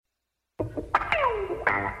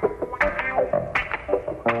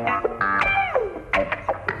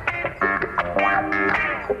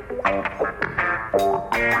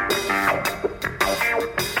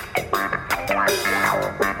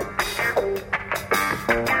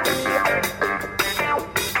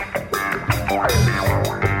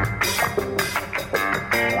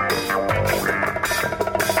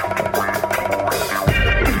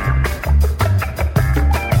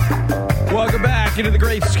Into the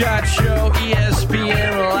Great Scott Show,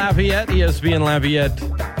 ESPN Lafayette,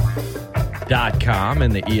 ESPNLafayette.com,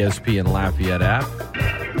 and the ESPN Lafayette app.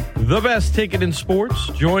 The best ticket in sports.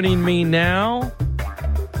 Joining me now,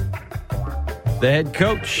 the head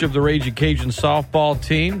coach of the Raging Cajun softball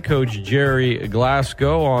team, Coach Gerry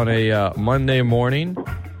Glasco, on a Monday morning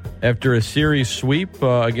after a series sweep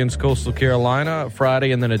against Coastal Carolina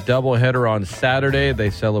Friday and then a doubleheader on Saturday.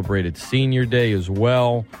 They celebrated Senior Day as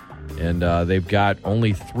well. And they've got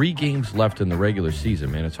only 3 games left in the regular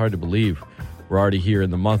season, man. It's hard to believe we're already here in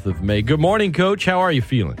the month of May. Good morning, Coach. How are you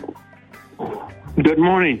feeling? Good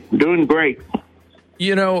morning. Doing great.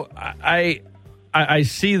 You know, I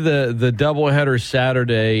see the doubleheader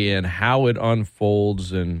Saturday and how it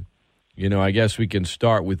unfolds. And, you know, I guess we can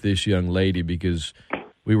start with this young lady because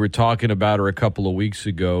we were talking about her a couple of weeks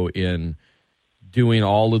ago in doing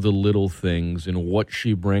all of the little things and what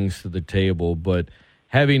she brings to the table. But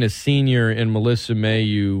having a senior in Melissa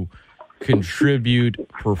Mayeux contribute,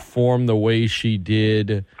 perform the way she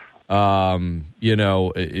did, you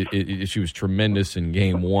know, she was tremendous in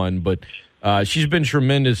game one, but she's been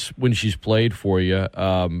tremendous when she's played for you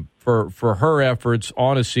for her efforts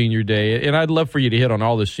on a senior day. And I'd love for you to hit on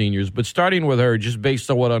all the seniors, but starting with her, just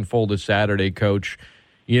based on what unfolded Saturday, Coach,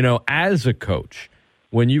 you know, as a coach,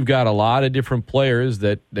 when you've got a lot of different players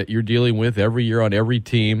that you're dealing with every year on every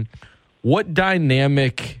team, what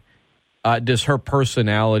dynamic does her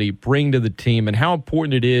personality bring to the team, and how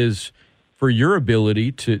important it is for your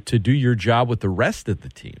ability to do your job with the rest of the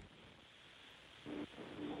team?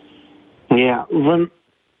 Yeah,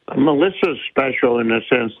 Melissa's special in the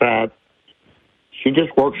sense that she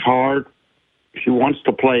just works hard. She wants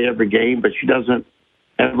to play every game, but she doesn't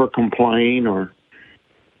ever complain or,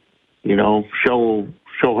 you know, show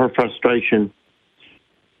her frustration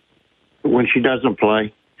when she doesn't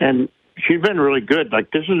play. And she's been really good.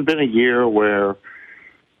 Like, this has been a year where,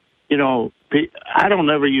 you know, I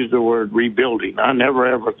don't ever use the word rebuilding. I never,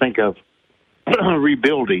 ever think of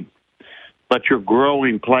rebuilding. But you're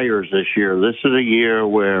growing players this year. This is a year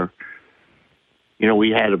where, you know,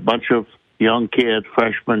 we had a bunch of young kids,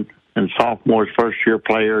 freshmen and sophomores, first-year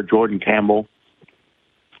player, Jordan Campbell.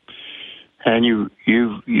 And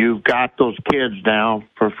you've got those kids now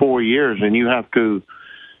for 4 years, and you have to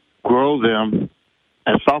grow them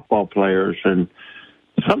as softball players. And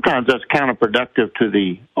sometimes that's counterproductive to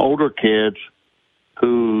the older kids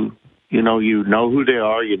who, you know who they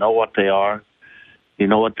are, you know what they are, you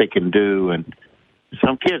know what they can do. And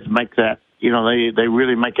some kids make that, you know, they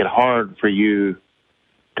really make it hard for you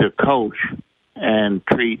to coach and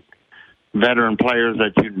treat veteran players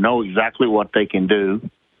that you know exactly what they can do.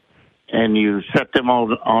 And you set them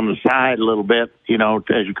on the side a little bit, you know,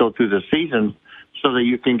 as you go through the season so that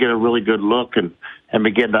you can get a really good look and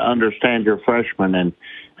begin to understand your freshmen and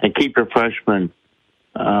keep your freshmen,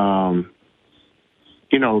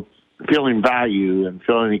 you know, feeling value and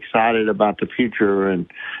feeling excited about the future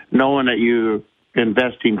and knowing that you're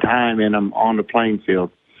investing time in them on the playing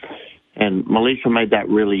field. And Melissa made that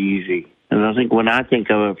really easy. And I think when I think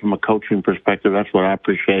of it from a coaching perspective, that's what I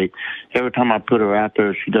appreciate. Every time I put her out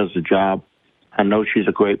there, she does the job. I know she's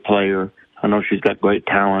a great player. I know she's got great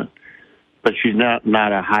talent. But she's not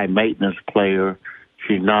a high-maintenance player.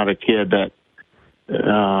 She's not a kid that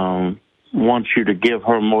wants you to give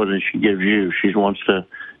her more than she gives you. She wants to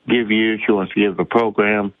give you. She wants to give the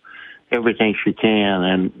program everything she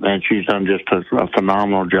can, and she's done just a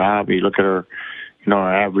phenomenal job. You look at her, you know,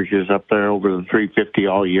 her average is up there over the 350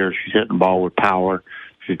 all year. She's hitting the ball with power.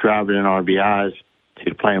 She's driving in RBIs.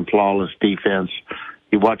 She's playing flawless defense.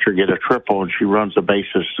 You watch her get a triple, and she runs the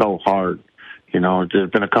bases so hard. You know, there's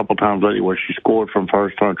been a couple times lately where she scored from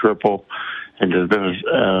first on a triple, and there's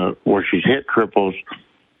been where she's hit triples,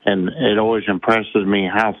 and it always impresses me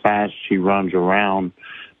how fast she runs around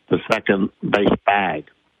the second base bag.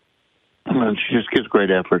 And she just gives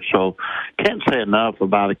great effort. So can't say enough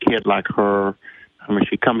about a kid like her. I mean,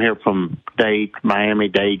 she come here from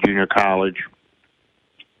Miami-Dade Junior College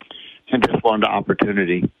and just wanted the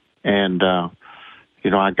opportunity. And,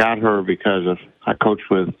 you know, I got her because I coached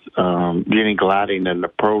with Jenny Gladding in the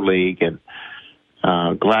Pro League. And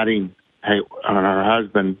Gladding and her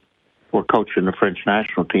husband were coaching the French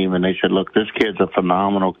national team. And they said, look, this kid's a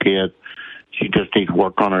phenomenal kid. she just needs to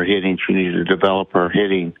work on her hitting. She needs to develop her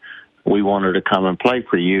hitting. We want her to come and play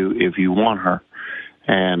for you if you want her.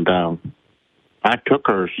 And I took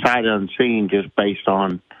her sight unseen just based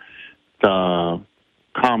on the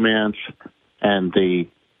comments and the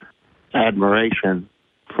admiration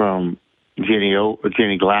from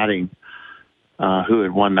Jenny Glading, who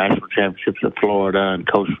had won national championships at Florida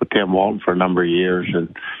and coached with Tim Walton for a number of years.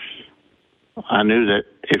 And I knew that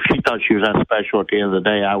if she thought she was that special at the end of the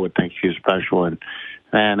day, I would think she was special. And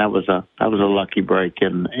that was a lucky break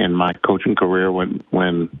in my coaching career when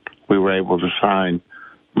we were able to sign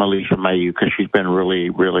Melissa Mayeux, because she's been really,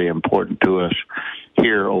 really important to us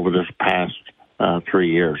here over this past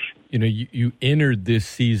 3 years. You know, you entered this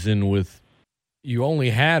season with, you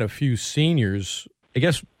only had a few seniors. I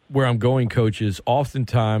guess where I'm going, Coach, is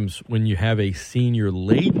oftentimes when you have a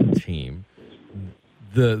senior-laden team,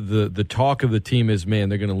 the talk of the team is, man,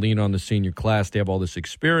 they're going to lean on the senior class. They have all this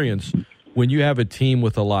experience. When you have a team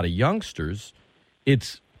with a lot of youngsters,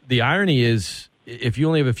 the irony is, if you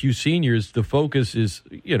only have a few seniors, the focus is,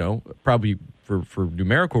 you know, probably for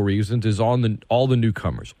numerical reasons, is on all the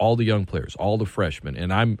newcomers, all the young players, all the freshmen.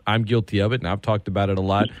 And I'm guilty of it, and I've talked about it a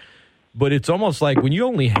lot. But it's almost like when you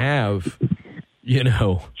only have, you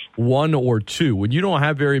know, one or two, when you don't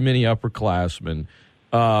have very many upperclassmen,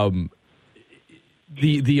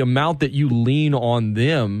 the amount that you lean on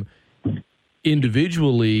them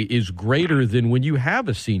individually is greater than when you have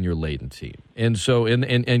a senior-laden team. And so,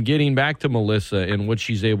 and getting back to Melissa and what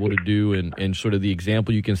she's able to do and sort of the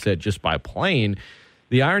example you can set just by playing,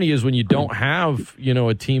 the irony is when you don't have, you know,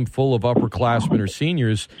 a team full of upperclassmen or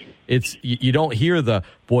seniors, you don't hear the,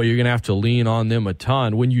 boy, you're going to have to lean on them a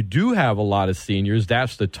ton. When you do have a lot of seniors,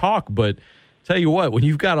 that's the talk. But tell you what, when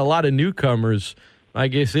you've got a lot of newcomers, my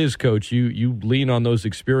guess is, Coach, you lean on those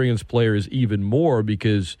experienced players even more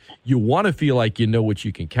because you want to feel like you know what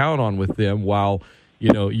you can count on with them while,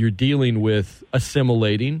 you know, you're dealing with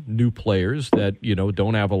assimilating new players that, you know,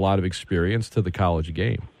 don't have a lot of experience to the college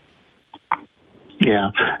game.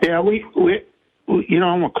 Yeah, we you know,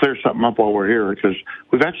 I'm going to clear something up while we're here because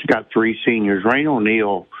we've actually got 3 seniors. Rain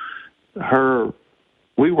O'Neal,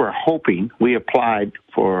 we were hoping, we applied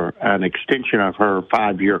for an extension of her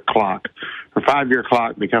 5-year clock. Her 5-year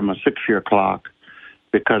clock became a 6-year clock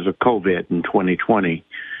because of COVID in 2020.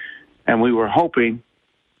 And we were hoping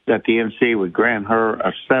that the NCAA would grant her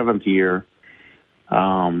a 7th year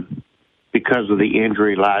because of the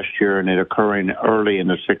injury last year and it occurring early in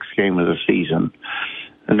the 6th game of the season.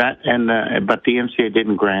 But the NCAA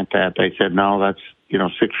didn't grant that. They said, no, that's,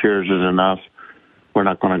 6 years is enough. We're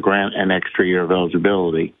not going to grant an extra year of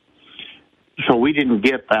eligibility. So we didn't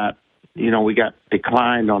get that. We got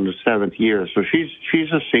declined on the 7th year. So she's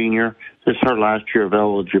a senior. This is her last year of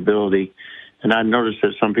eligibility. And I noticed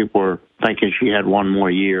that some people were thinking she had one more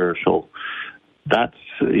year. So that's,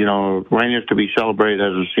 Raina's to be celebrated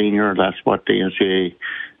as a senior. That's what the NCAA,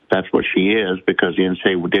 that's what she is, because the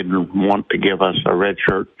NCAA didn't want to give us a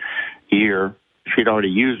redshirt year. She'd already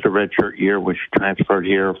used a redshirt year when she transferred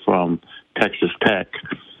here from Texas Tech.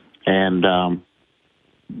 And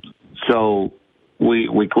so we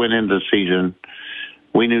went into the season.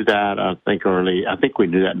 We knew that, I think, early. I think we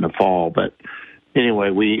knew that in the fall. But anyway,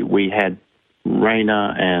 we had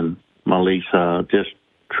Raina and Melissa, just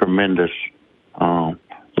tremendous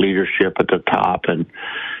leadership at the top.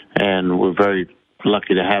 And we're very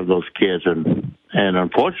lucky to have those kids. And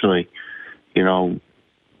unfortunately,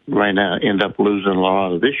 Raina ended up losing a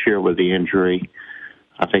lot of this year with the injury.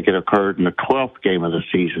 I think it occurred in the 12th game of the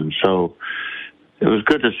season. So it was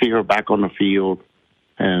good to see her back on the field.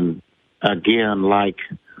 And again, like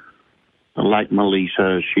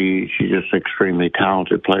Melissa, she's just an extremely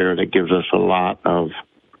talented player that gives us a lot of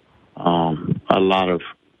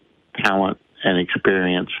talent and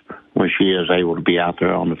experience when she is able to be out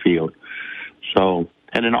there on the field. So,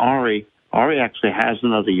 and then Ari actually has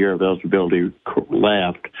another year of eligibility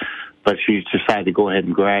left, but she's decided to go ahead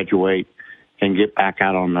and graduate and get back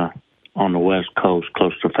out on the West Coast,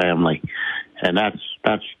 close to family, and that's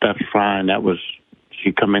fine.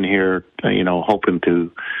 She come in here, hoping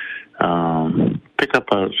to pick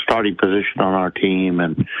up a starting position on our team,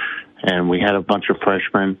 and we had a bunch of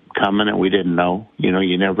freshmen coming, and we didn't know.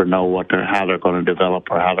 You never know how they're going to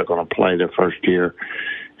develop or how they're going to play their first year.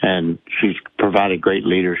 And she's provided great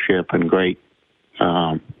leadership and great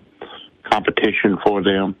competition for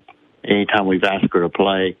them. Anytime we've asked her to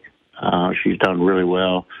play, she's done really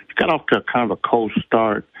well. She got off to a kind of a cold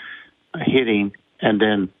start hitting, and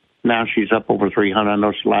then now she's up over 300. I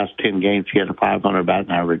know the last 10 games she had a 500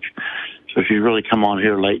 batting average. So she's really come on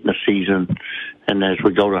here late in the season. And as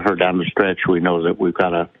we go to her down the stretch, we know that we've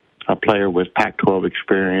got a player with Pac-12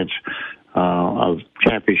 experience, of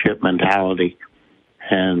championship mentality,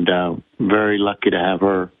 and very lucky to have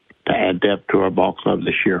her to add depth to our ball club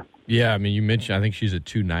this year. Yeah, I mean, you mentioned, I think she's at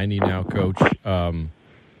 290 now, Coach.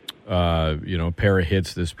 A pair of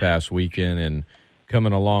hits this past weekend and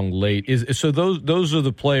coming along late. So those are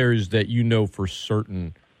the players that you know for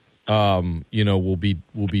certain, will be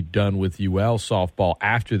done with UL softball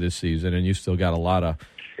after this season, and you still got a lot of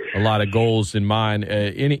goals in mind.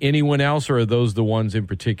 Anyone else, or are those the ones in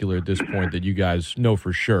particular at this point that you guys know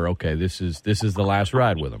for sure? Okay, this is the last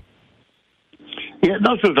ride with them. Yeah,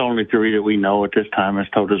 those are the only three that we know at this time. Has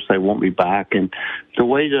told us they won't be back, and the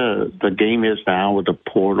way the game is now with the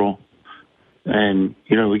portal, and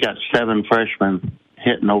we got 7 freshmen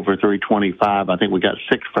hitting over 325. I think we got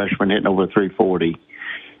 6 freshmen hitting over 340,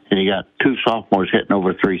 and you got 2 sophomores hitting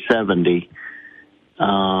over 370.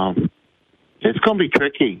 It's going to be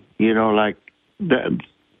tricky, like the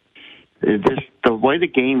way the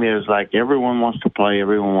game is. Like everyone wants to play,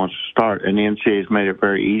 everyone wants to start, and the NCAA has made it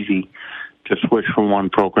very easy to switch from one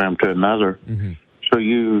program to another. Mm-hmm. So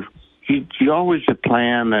you always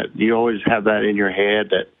plan that, you always have that in your head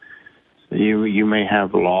that you may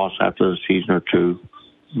have a loss after the season or two.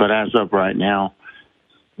 But as of right now,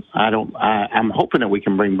 I'm hoping that we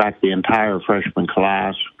can bring back the entire freshman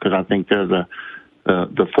class, because I think they're the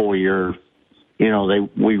 4-year.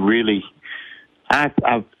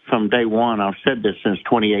 I've from day one, I've said this since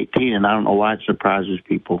 2018, and I don't know why it surprises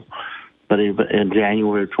people. But in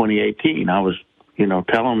January of 2018, I was,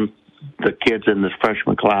 telling the kids in this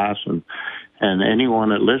freshman class and anyone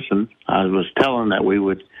that listened, I was telling that we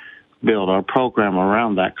would build our program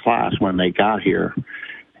around that class when they got here.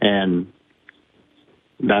 And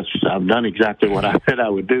I've done exactly what I said I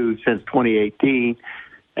would do since 2018.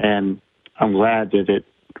 And I'm glad that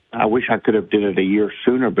I wish I could have did it a year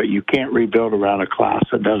sooner, but you can't rebuild around a class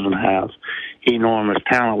that doesn't have enormous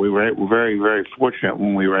talent. We were very, very fortunate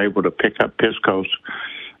when we were able to pick up Piscos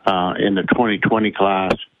in the 2020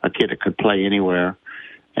 class, a kid that could play anywhere.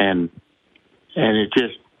 And it's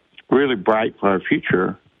just really bright for our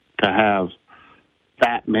future to have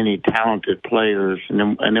that many talented players. And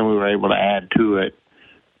then we were able to add to it,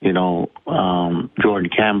 Jordan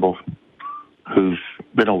Campbell, who's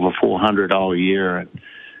been over 400 all year. And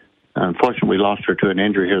unfortunately, we lost her to an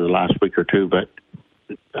injury here the last week or two, but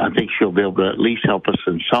I think she'll be able to at least help us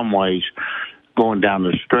in some ways going down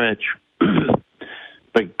the stretch.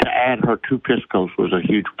 But to add her to Piscos was a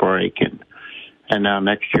huge break, and now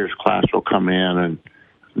next year's class will come in, and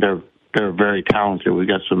they're very talented. We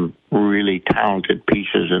got some really talented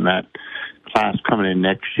pieces in that class coming in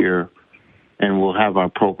next year, and we'll have our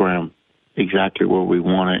program exactly where we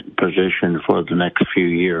want it positioned for the next few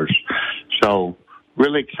years. So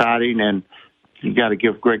really exciting, and you got to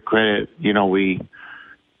give great credit. We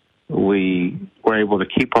were able to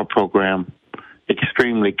keep our program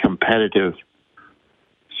extremely competitive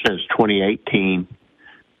since 2018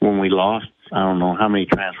 when we lost. I don't know how many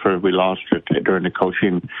transfers we lost during the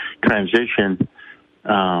coaching transition,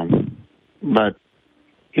 but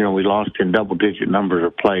we lost in double-digit numbers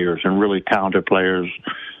of players, and really talented players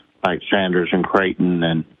like Sanders and Creighton,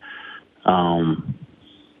 and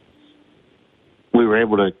we were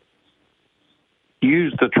able to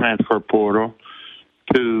use the transfer portal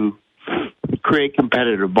to create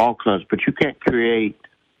competitive ball clubs, but you can't create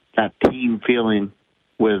that team feeling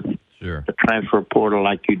with the transfer portal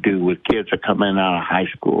like you do with kids that come in out of high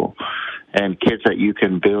school, and kids that you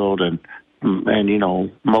can build and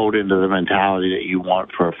mold into the mentality that you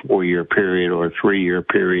want for a 4-year period or a 3-year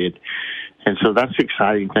period. And so that's the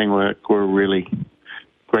exciting thing. We're really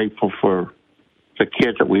grateful for the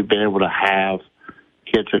kids that we've been able to have,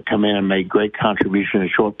 kids that come in and made great contribution in a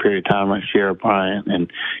short period of time, like Sierra Bryant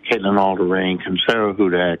and Caitlin Alderink and Sarah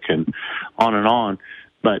Hudak and on.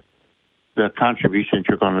 But the contributions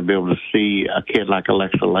you're going to be able to see a kid like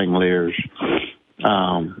Alexa Langeliers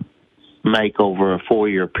make over a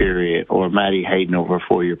 4-year period, or Maddie Hayden over a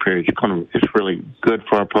 4-year period, it's really good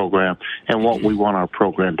for our program and what we want our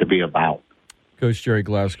program to be about. Coach Gerry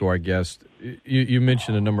Glasco, our guest. You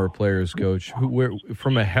mentioned a number of players, Coach.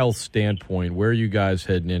 From a health standpoint, where are you guys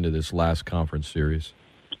heading into this last conference series?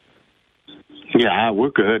 Yeah, we're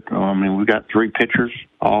good. We got 3 pitchers,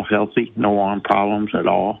 all healthy, no arm problems at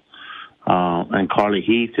all. And Carly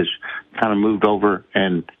Heath has kind of moved over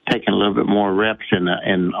and taken a little bit more reps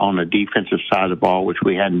and on the defensive side of the ball, which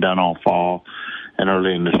we hadn't done all fall and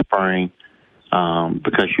early in the spring,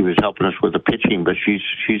 because she was helping us with the pitching. But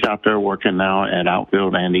she's out there working now at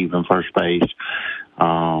outfield and even first base.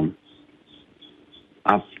 I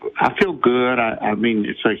feel good. I mean,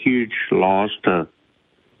 it's a huge loss to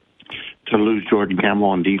lose Jordan Campbell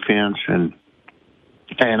on defense, and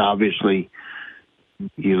And obviously,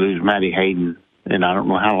 you lose Maddie Hayden, and I don't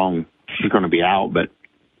know how long she's going to be out, but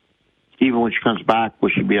even when she comes back, will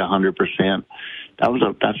she be 100%?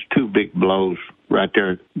 That's two big blows right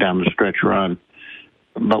there down the stretch run.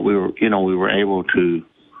 But we were able to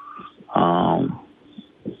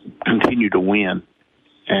continue to win,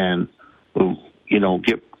 and we're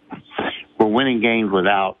winning games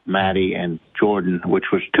without Maddie and Jordan, which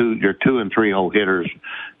was your 2 and 3 hole hitters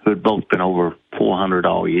who had both been over 400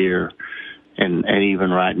 all year, and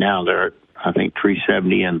even right now they're at, I think,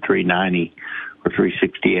 370 and 390, or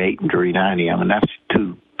 368 and 390. I mean, that's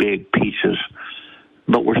two big pieces,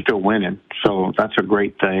 but we're still winning, so that's a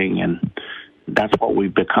great thing, and that's what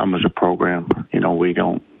we've become as a program.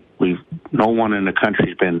 No one in the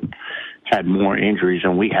country's had more injuries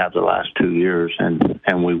than we have the last 2 years,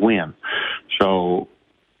 and we win. So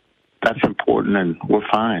that's important, and we're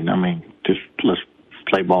fine. I mean, just let's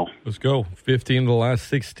play ball. Let's go. 15 of the last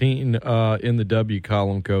 16 in the W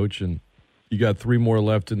column, Coach, and you got 3 more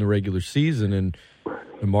left in the regular season, and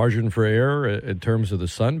the margin for error in terms of the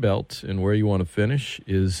Sun Belt and where you want to finish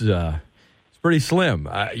is it's pretty slim.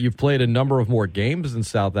 You've played a number of more games than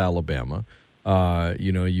South Alabama.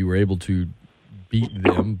 You were able to beat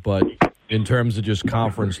them, but in terms of just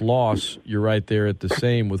conference loss, you're right there at the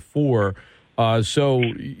same with 4. So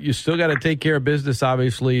you still got to take care of business,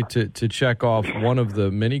 obviously, to check off one of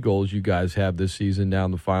the many goals you guys have this season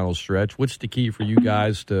down the final stretch. What's the key for you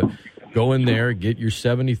guys to go in there, get your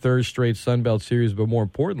 73rd straight Sun Belt series, but more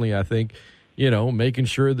importantly, I think, making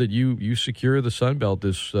sure that you secure the Sun Belt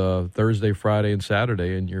this Thursday, Friday, and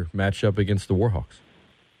Saturday in your matchup against the Warhawks?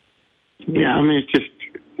 Yeah, I mean, it's just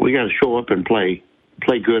we got to show up and play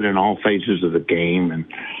good in all phases of the game, and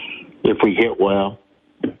if we hit well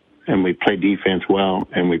and we play defense well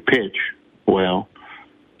and we pitch well,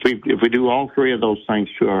 if we do all 3 of those things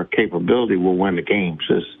to our capability, we'll win the games.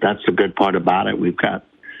 That's the good part about it. We've got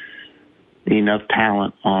enough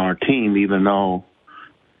talent on our team, even though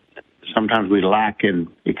sometimes we lack in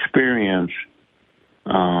experience.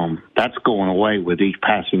 That's going away with each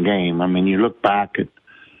passing game. I mean, you look back at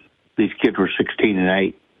these kids were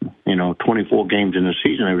 16-8. 24 games in the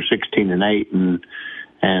season, they were 16-8,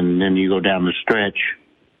 and then you go down the stretch.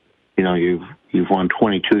 You've won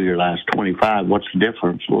 22 your last 25. What's the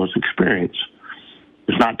difference? Well, it's experience.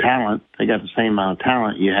 It's not talent. They got the same amount of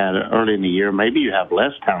talent you had early in the year. Maybe you have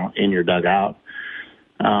less talent in your dugout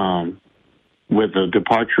with the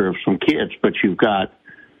departure of some kids, but you've got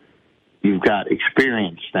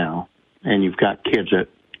experience now, and you've got kids that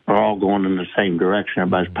are all going in the same direction.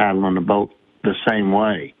 Everybody's paddling the boat the same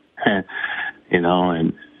way, and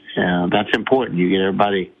that's important. You get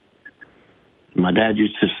everybody. My dad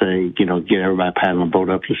used to say, get everybody paddling the boat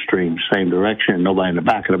up the stream, same direction, nobody in the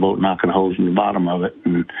back of the boat knocking holes in the bottom of it.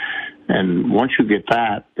 And once you get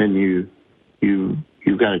that, then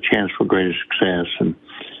you've got a chance for greater success. And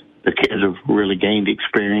the kids have really gained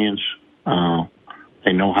experience.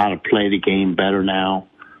 They know how to play the game better now.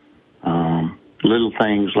 Little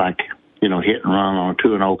things like, hit and run on a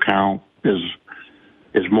 2-0 count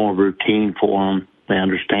is more routine for them. They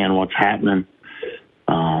understand what's happening.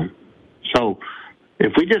 So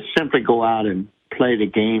if we just simply go out and play the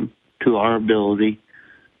game to our ability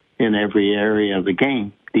in every area of the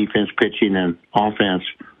game, defense, pitching, and offense,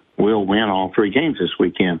 we'll win all 3 games this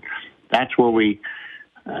weekend. That's where we've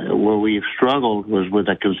struggled was with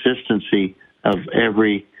the consistency of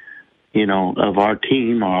every, of our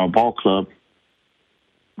team or our ball club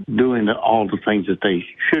doing all the things that they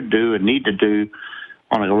should do and need to do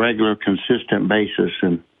on a regular, consistent basis.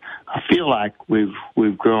 And I feel like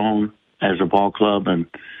we've grown as a ball club, and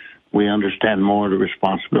we understand more of the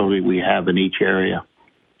responsibility we have in each area.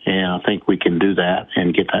 And I think we can do that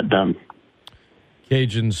and get that done.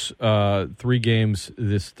 Cajuns, 3 games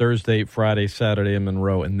this Thursday, Friday, Saturday in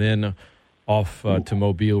Monroe, and then off to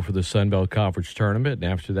Mobile for the Sun Belt Conference Tournament,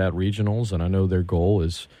 and after that, regionals. And I know their goal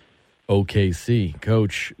is OKC.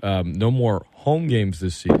 Coach, no more home games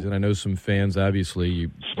this season. I know some fans, obviously,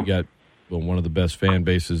 you got one of the best fan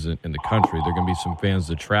bases in the country. There are going to be some fans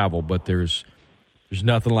that travel, but there's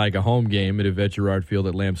nothing like a home game at Yvette Girard Field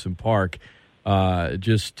at Lamson Park.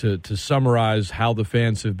 Just to summarize how the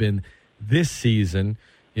fans have been this season,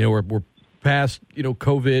 we're past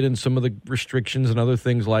COVID and some of the restrictions and other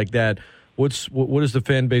things like that. What has the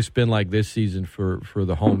fan base been like this season for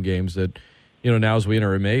the home games? That now as we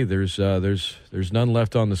enter May, there's none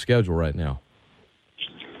left on the schedule right now.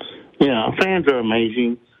 Yeah, fans are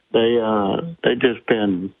amazing. They've just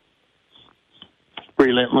been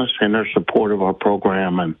relentless in their support of our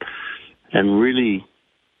program, and really,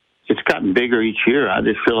 it's gotten bigger each year. I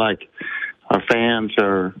just feel like our fans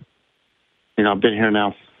are I've been here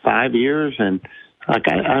now 5 years, and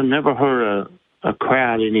I've never heard a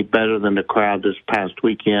crowd any better than the crowd this past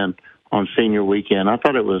weekend on senior weekend. I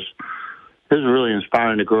thought it was really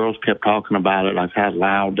inspiring. The girls kept talking about it, like how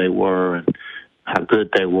loud they were and how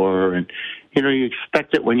good they were. And, you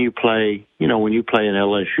expect it when you play, when you play in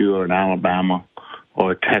LSU or in Alabama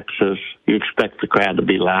or Texas, you expect the crowd to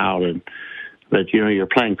be loud. But, you're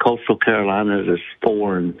playing Coastal Carolina that's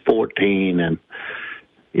 4-14, and,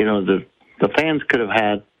 the fans could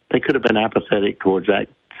have been apathetic towards that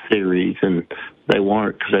series, and they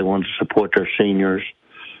weren't, because they wanted to support their seniors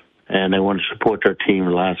and they wanted to support their team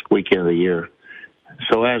the last weekend of the year.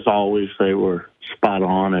 So as always, they were spot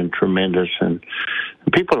on and tremendous, and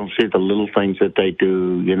people don't see the little things that they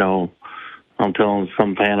do. I'm telling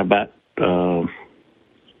some fan about a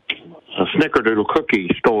Snickerdoodle cookie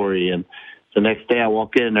story, and the next day I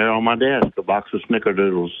walk in there on my desk, a box of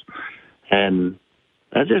Snickerdoodles, and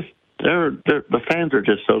the fans are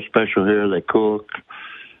just so special here. They cook.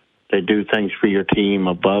 They do things for your team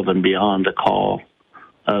above and beyond the call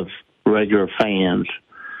of regular fans.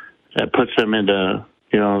 That puts them into,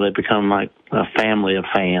 they become like a family of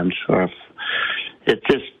fans.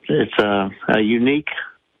 It's a unique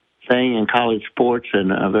thing in college sports,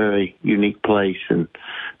 and a very unique place and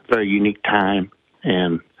a very unique time.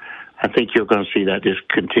 And I think you're going to see that just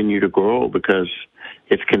continue to grow, because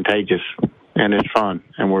it's contagious and it's fun.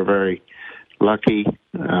 And we're very lucky,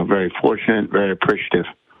 very fortunate, very appreciative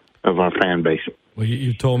of our fan base. Well,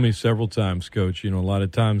 you've told me several times, Coach, a lot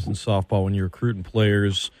of times in softball when you're recruiting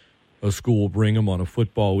players, a school will bring them on a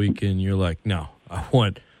football weekend. You're like, no, I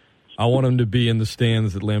want them to be in the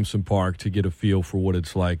stands at Lamson Park to get a feel for what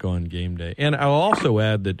it's like on game day. And I'll also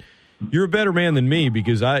add that you're a better man than me,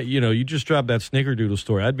 because you just dropped that Snickerdoodle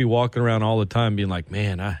story. I'd be walking around all the time being like,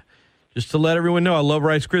 man, just to let everyone know I love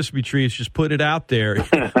Rice Krispie treats. Just put it out there.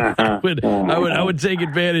 I would take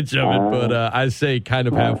advantage of it, but I say kind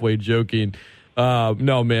of halfway joking.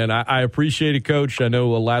 No, man, I appreciate it, Coach. I know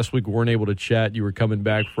last week we weren't able to chat. You were coming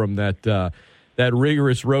back from that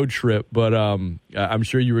rigorous road trip, but I'm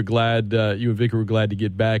sure you were glad. You and Vicky were glad to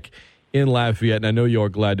get back in Lafayette, and I know you are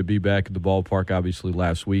glad to be back at the ballpark. Obviously,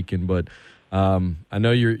 last weekend, but I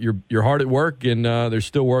know you're hard at work, and there's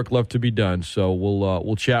still work left to be done. So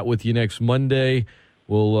we'll chat with you next Monday.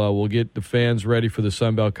 We'll get the fans ready for the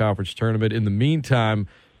Sunbelt Conference tournament. In the meantime,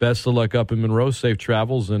 best of luck up in Monroe. Safe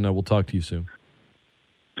travels, and we'll talk to you soon.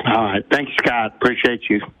 All right. Thanks, Scott. Appreciate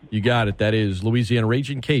you. You got it. That is Louisiana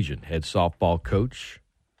Raging Cajun head softball coach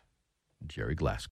Gerry Glasco.